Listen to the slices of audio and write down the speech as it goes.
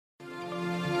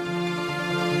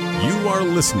You are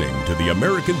listening to the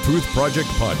American Truth Project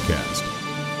podcast.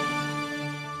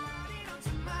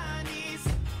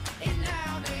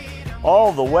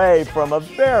 All the way from a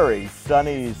very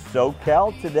sunny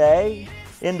SoCal today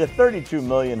into 32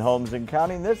 million homes and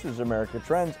counting. This is America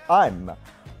Trends. I'm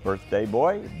birthday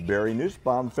boy Barry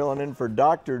Nussbaum filling in for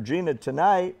Dr. Gina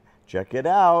tonight. Check it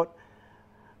out.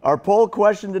 Our poll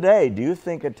question today, do you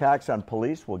think attacks on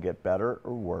police will get better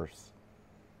or worse?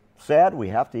 Sad we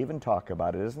have to even talk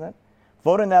about it, isn't it?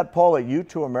 Vote in that poll at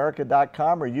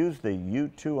u2america.com or use the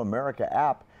U2 America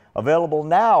app, available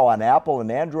now on Apple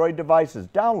and Android devices.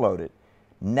 Download it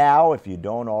now if you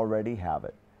don't already have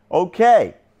it.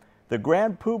 Okay, the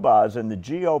Grand Poobahs and the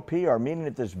GOP are meeting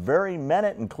at this very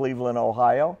minute in Cleveland,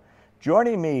 Ohio.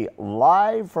 Joining me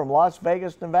live from Las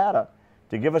Vegas, Nevada,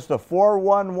 to give us the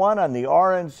 411 on the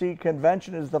RNC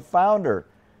convention is the founder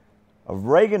of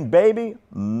Reagan Baby,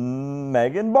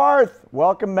 Megan Barth.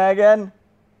 Welcome, Megan.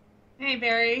 Hey,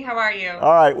 Barry. How are you?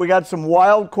 All right, we got some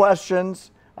wild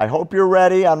questions. I hope you're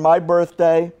ready on my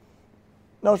birthday.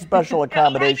 No special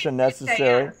accommodation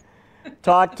necessary. Yes.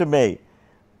 Talk to me.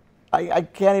 I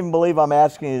can't even believe I'm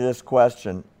asking you this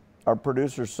question. Our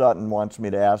producer Sutton wants me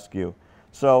to ask you.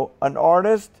 So an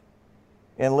artist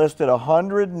enlisted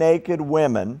 100 naked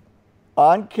women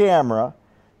on camera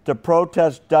to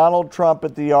protest Donald Trump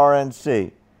at the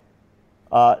RNC.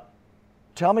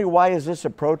 Tell me, why is this a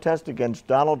protest against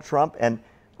Donald Trump? And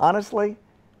honestly,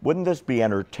 wouldn't this be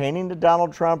entertaining to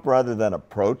Donald Trump rather than a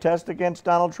protest against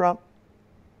Donald Trump?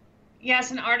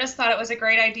 Yes, an artist thought it was a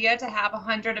great idea to have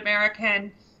 100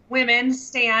 American women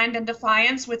stand in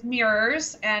defiance with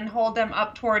mirrors and hold them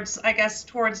up towards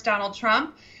Donald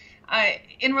Trump.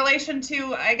 In relation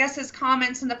to, his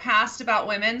comments in the past about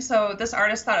women, so this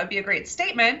artist thought it would be a great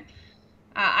statement.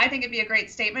 I think it'd be a great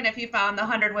statement if you found the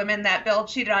 100 women that Bill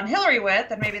cheated on Hillary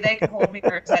with, and maybe they could hold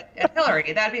mirrors at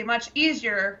Hillary. That'd be a much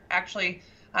easier,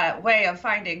 way of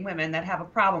finding women that have a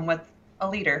problem with a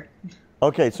leader.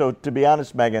 Okay, so to be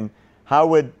honest, Megan, how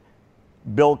would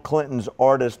Bill Clinton's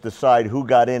artist decide who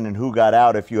got in and who got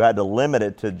out if you had to limit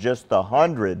it to just the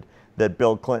 100 that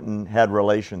Bill Clinton had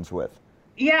relations with?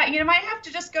 Yeah, you might have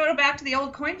to just go back to the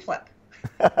old coin flip.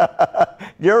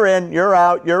 You're in, you're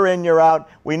out, you're in, you're out.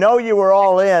 We know you were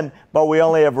all in, but we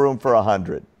only have room for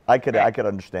 100. I could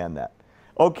understand that.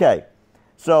 Okay,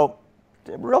 so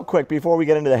real quick before we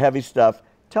get into the heavy stuff,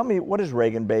 tell me, what does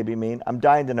Reagan Baby mean? I'm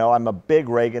dying to know. I'm a big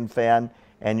Reagan fan,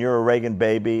 and you're a Reagan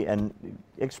Baby, and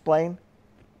explain.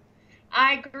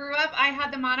 I grew up, I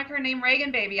had the moniker named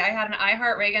Reagan Baby. I had an I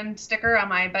Heart Reagan sticker on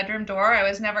my bedroom door. I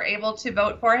was never able to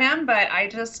vote for him, but I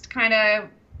just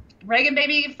Reagan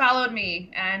Baby followed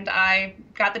me, and I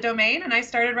got the domain, and I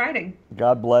started writing.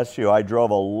 God bless you. I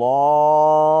drove a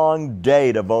long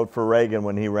day to vote for Reagan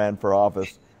when he ran for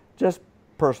office. Just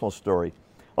personal story.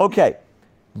 Okay,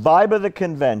 vibe of the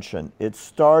convention. It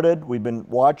started. We've been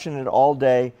watching it all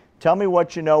day. Tell me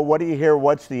what you know. What do you hear?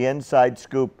 What's the inside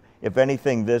scoop, if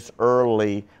anything, this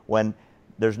early when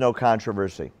there's no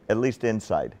controversy, at least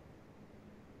inside?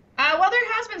 Well,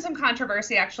 there has been some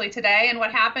controversy actually today, and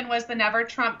what happened was the Never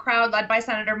Trump crowd, led by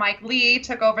Senator Mike Lee,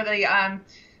 took over the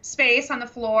space on the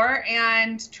floor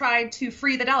and tried to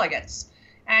free the delegates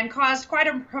and caused quite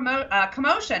a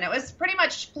commotion. It was pretty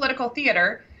much political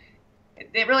theater.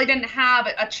 It really didn't have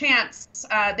a chance.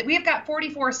 We've got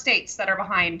 44 states that are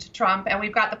behind Trump, and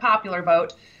we've got the popular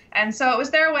vote. And so it was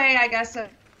their way,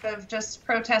 of just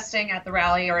protesting at the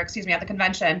rally, or at the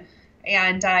convention,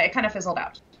 and it kind of fizzled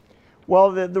out.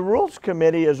 Well, the Rules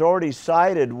Committee has already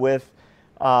sided with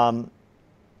Priebus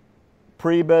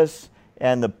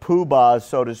and the Poobahs,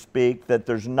 so to speak, that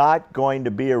there's not going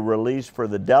to be a release for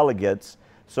the delegates.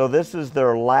 So this is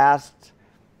their last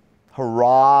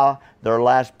hurrah, their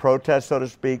last protest, so to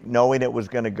speak, knowing it was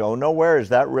going to go nowhere. Is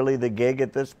that really the gig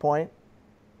at this point?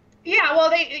 Yeah, well,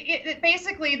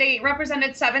 basically they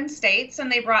represented 7 states,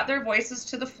 and they brought their voices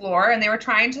to the floor, and they were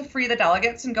trying to free the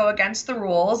delegates and go against the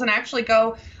rules and actually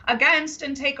go against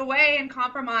and take away and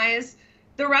compromise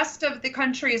the rest of the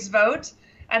country's vote.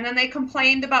 And then they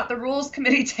complained about the Rules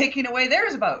Committee taking away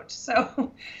theirs vote.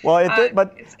 So, well,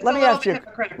 let me ask you.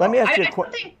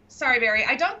 Sorry, Barry.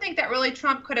 I don't think that really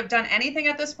Trump could have done anything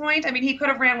at this point. I mean, he could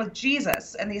have ran with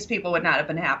Jesus, and these people would not have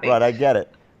been happy. Right, I get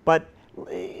it, but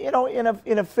in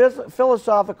a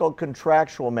philosophical,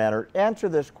 contractual manner, answer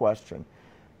this question.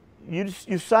 You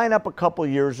sign up a couple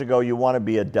years ago, you want to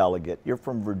be a delegate. You're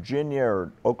from Virginia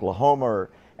or Oklahoma or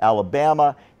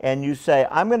Alabama, and you say,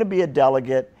 I'm going to be a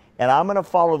delegate, and I'm going to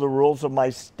follow the rules of my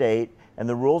state and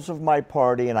the rules of my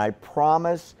party, and I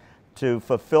promise to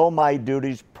fulfill my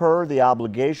duties per the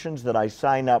obligations that I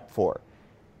sign up for.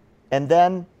 And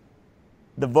then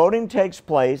the voting takes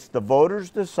place, the voters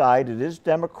decide, it is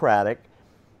democratic,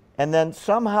 and then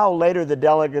somehow later the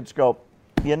delegates go,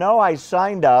 I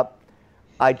signed up,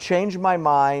 I changed my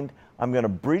mind, I'm going to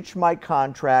breach my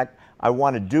contract, I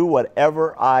want to do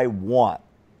whatever I want.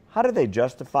 How do they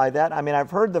justify that? I mean,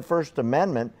 I've heard the First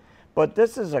Amendment, but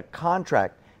this is a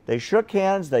contract. They shook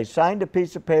hands, they signed a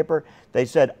piece of paper, they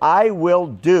said, I will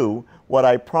do what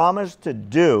I promised to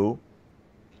do,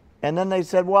 and then they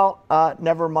said, well,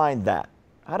 never mind that.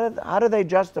 How do they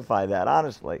justify that,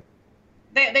 honestly?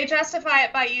 They justify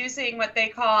it by using what they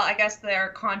call, I guess, their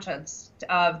conscience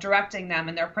of directing them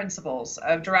and their principles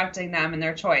of directing them and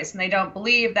their choice. And they don't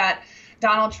believe that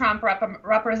Donald Trump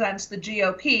represents the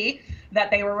GOP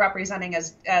that they were representing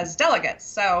as delegates.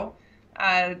 So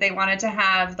they wanted to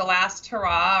have the last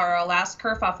hurrah or a last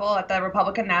kerfuffle at the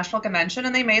Republican National Convention,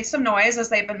 and they made some noise, as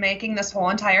they've been making this whole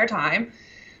entire time.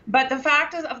 But the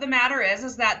fact of the matter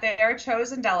is that their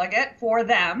chosen delegate for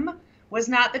them was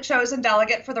not the chosen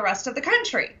delegate for the rest of the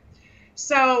country.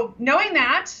 So knowing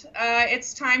that,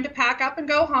 it's time to pack up and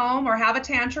go home or have a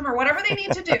tantrum or whatever they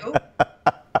need to do.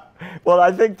 Well,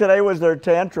 I think today was their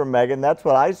tantrum, Megan. That's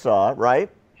what I saw, right?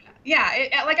 Yeah,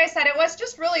 like I said, it was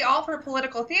just really all for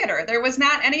political theater. There was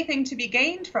not anything to be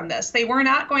gained from this. They were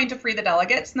not going to free the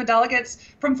delegates, and the delegates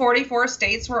from 44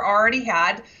 states were already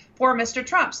had for Mr.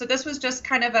 Trump. So this was just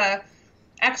kind of a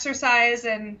exercise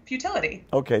in futility.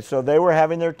 Okay, so they were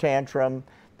having their tantrum.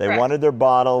 They Correct. wanted their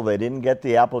bottle. They didn't get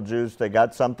the apple juice. They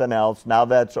got something else. Now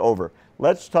that's over.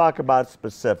 Let's talk about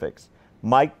specifics.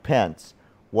 Mike Pence,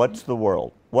 what's the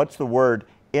word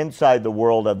inside the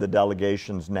world of the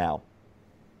delegations now?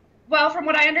 Well, from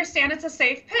what I understand, it's a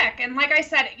safe pick. And like I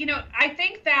said, I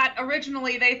think that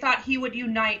originally they thought he would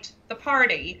unite the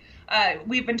party.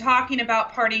 We've been talking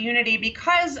about party unity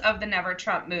because of the Never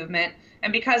Trump movement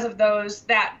and because of those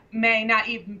that may not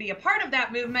even be a part of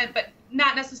that movement, but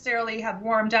not necessarily have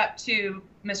warmed up to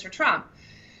Mr. Trump.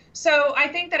 So I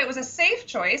think that it was a safe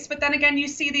choice. But then again, you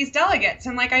see these delegates.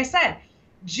 And like I said,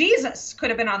 Jesus could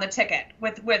have been on the ticket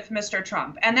with Mr.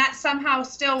 Trump. And that somehow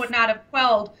still would not have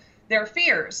quelled their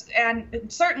fears and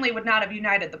certainly would not have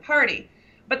united the party.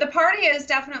 But the party is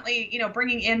definitely,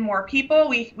 bringing in more people.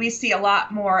 We see a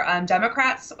lot more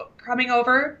Democrats coming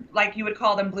over, like you would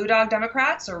call them blue dog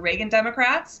Democrats or Reagan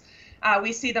Democrats.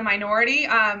 We see the minority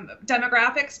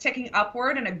demographics ticking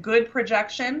upward in a good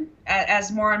projection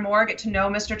as more and more get to know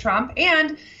Mr. Trump,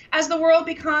 and as the world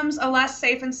becomes a less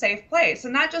safe and safe place.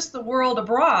 And not just the world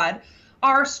abroad,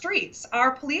 our streets,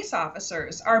 our police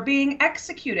officers are being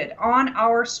executed on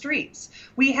our streets.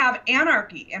 We have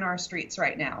anarchy in our streets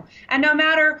right now. And no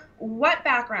matter what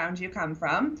background you come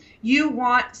from, you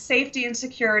want safety and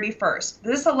security first.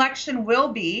 This election will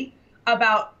be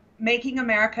about making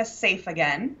America safe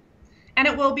again, and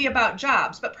it will be about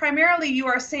jobs. But primarily you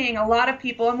are seeing a lot of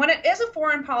people, and when it is a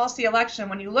foreign policy election,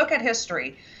 when you look at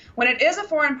history, when it is a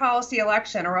foreign policy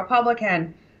election, a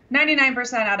Republican,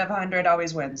 99% out of 100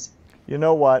 always wins. You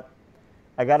know what?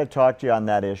 I got to talk to you on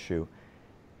that issue.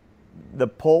 The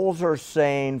polls are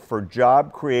saying for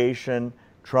job creation,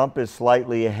 Trump is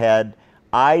slightly ahead.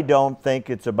 I don't think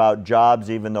it's about jobs,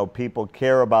 even though people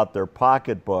care about their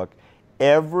pocketbook.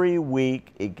 Every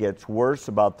week it gets worse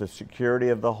about the security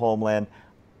of the homeland.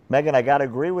 Megan, I got to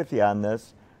agree with you on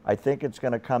this. I think it's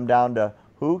going to come down to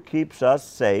who keeps us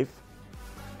safe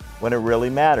when it really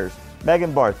matters.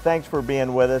 Megan Barth, thanks for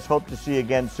being with us. Hope to see you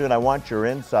again soon. I want your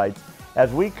insights.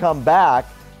 As we come back,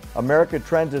 America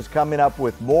Trends is coming up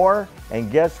with more. And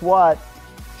guess what?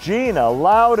 Gina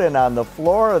Loudon on the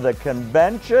floor of the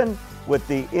convention with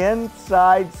the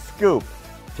inside scoop,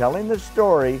 telling the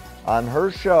story on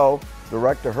her show,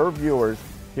 direct to her viewers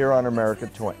here on America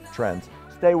Trends.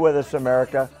 Stay with us,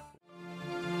 America.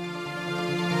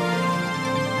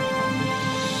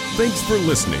 Thanks for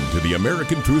listening to the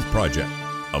American Truth Project,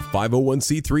 a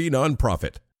 501c3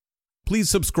 nonprofit. Please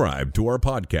subscribe to our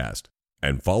podcast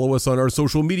and follow us on our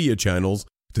social media channels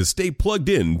to stay plugged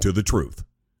in to the truth.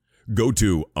 Go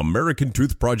to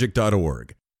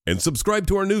americantruthproject.org and subscribe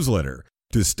to our newsletter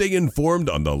to stay informed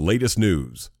on the latest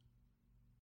news.